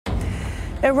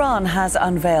Iran has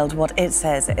unveiled what it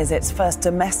says is its first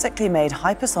domestically made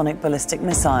hypersonic ballistic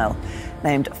missile.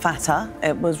 Named Fatah,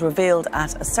 it was revealed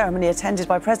at a ceremony attended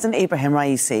by President Ibrahim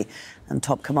Raisi and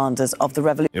top commanders of the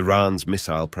revolution. Iran's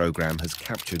missile program has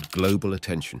captured global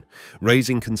attention,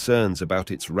 raising concerns about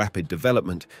its rapid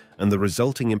development and the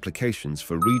resulting implications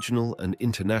for regional and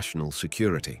international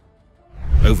security.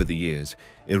 Over the years,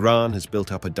 Iran has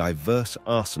built up a diverse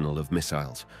arsenal of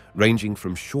missiles, ranging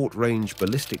from short-range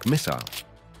ballistic missiles,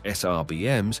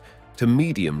 SRBMs, to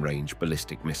medium-range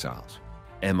ballistic missiles,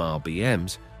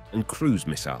 MRBMs, and cruise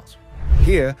missiles.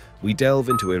 Here, we delve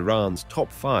into Iran's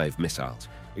top 5 missiles,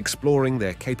 exploring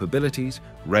their capabilities,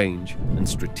 range, and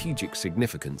strategic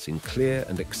significance in clear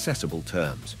and accessible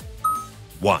terms.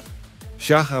 1.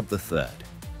 Shahab III.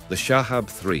 The Shahab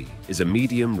 3 is a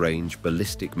medium-range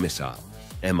ballistic missile,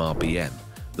 MRBM,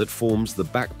 that forms the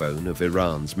backbone of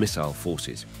Iran's missile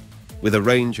forces. With a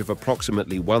range of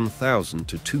approximately 1,000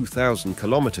 to 2,000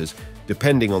 kilometers,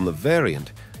 depending on the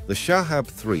variant, the Shahab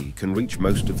 3 can reach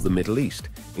most of the Middle East,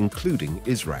 including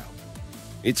Israel.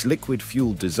 Its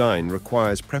liquid-fueled design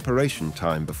requires preparation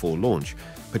time before launch,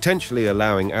 potentially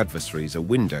allowing adversaries a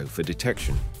window for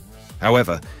detection.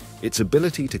 However, its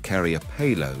ability to carry a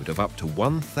payload of up to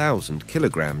 1,000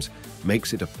 kilograms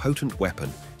makes it a potent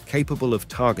weapon capable of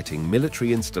targeting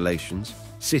military installations,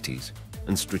 cities,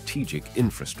 and strategic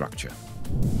infrastructure.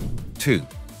 2.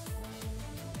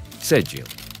 Sejjil.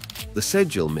 The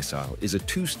Sejjil missile is a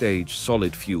 2-stage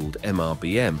solid-fueled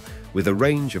MRBM with a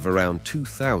range of around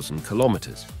 2,000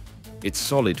 kilometers. Its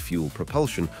solid-fuel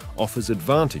propulsion offers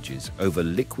advantages over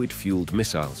liquid-fueled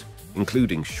missiles,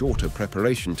 including shorter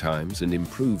preparation times and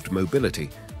improved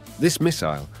mobility. This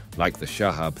missile, like the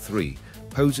Shahab 3,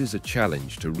 poses a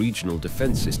challenge to regional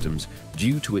defense systems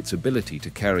due to its ability to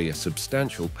carry a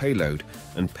substantial payload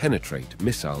and penetrate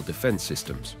missile defense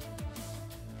systems.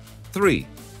 3.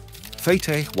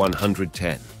 Fateh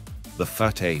 110. The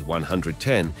Fateh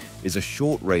 110 is a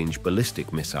short-range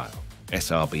ballistic missile,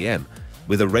 SRBM,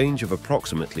 with a range of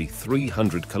approximately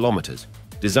 300 kilometers,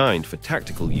 designed for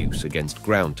tactical use against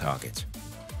ground targets.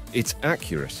 Its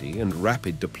accuracy and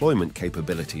rapid deployment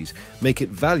capabilities make it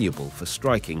valuable for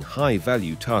striking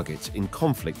high-value targets in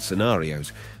conflict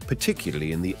scenarios,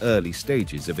 particularly in the early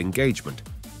stages of engagement.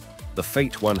 The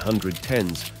Fateh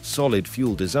 110's solid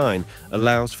fuel design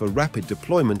allows for rapid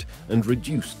deployment and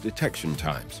reduced detection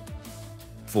times.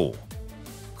 4.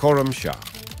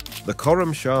 Khorramshahr. The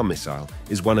Khorramshahr missile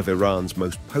is one of Iran's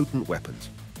most potent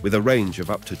weapons, with a range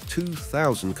of up to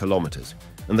 2,000 kilometers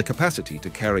and the capacity to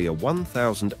carry a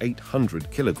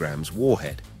 1,800 kilograms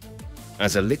warhead.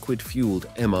 As a liquid-fueled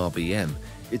MRBM,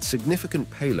 its significant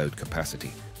payload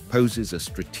capacity poses a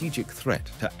strategic threat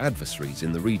to adversaries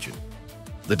in the region.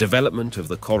 The development of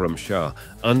the Khorramshahr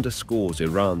underscores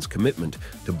Iran's commitment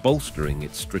to bolstering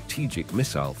its strategic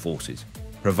missile forces,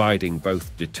 providing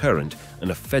both deterrent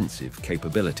and offensive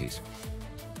capabilities.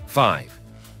 5.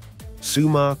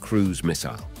 Soumar cruise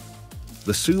missile.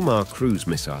 The Soumar cruise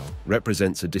missile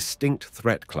represents a distinct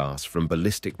threat class from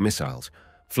ballistic missiles,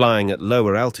 flying at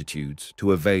lower altitudes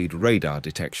to evade radar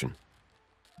detection.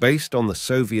 Based on the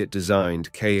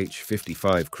Soviet-designed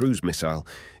Kh-55 cruise missile,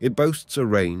 it boasts a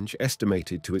range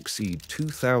estimated to exceed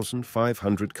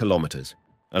 2,500 kilometers,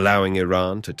 allowing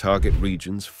Iran to target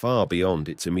regions far beyond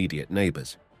its immediate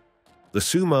neighbors. The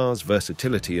Soumar's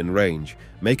versatility and range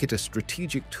make it a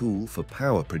strategic tool for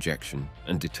power projection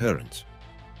and deterrence.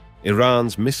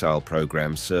 Iran's missile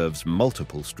program serves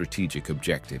multiple strategic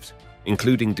objectives,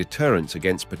 including deterrence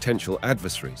against potential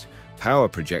adversaries, power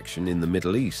projection in the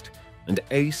Middle East, and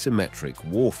asymmetric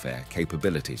warfare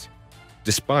capabilities.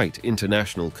 Despite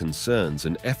international concerns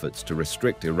and efforts to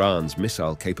restrict Iran's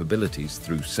missile capabilities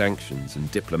through sanctions and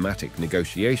diplomatic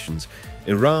negotiations,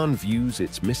 Iran views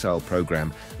its missile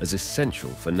program as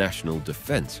essential for national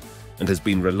defense and has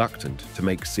been reluctant to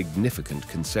make significant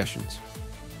concessions.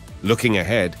 Looking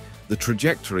ahead, the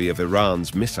trajectory of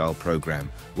Iran's missile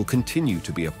program will continue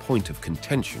to be a point of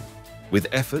contention, with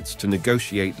efforts to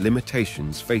negotiate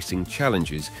limitations facing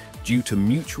challenges due to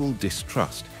mutual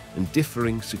distrust and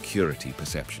differing security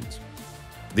perceptions.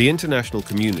 The international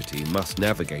community must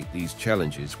navigate these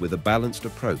challenges with a balanced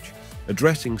approach,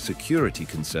 addressing security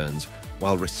concerns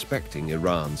while respecting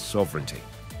Iran's sovereignty.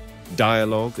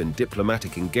 Dialogue and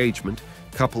diplomatic engagement,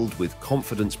 coupled with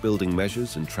confidence-building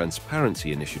measures and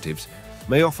transparency initiatives,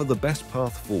 may offer the best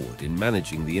path forward in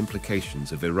managing the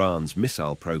implications of Iran's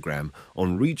missile program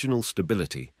on regional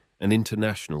stability and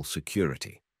international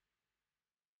security.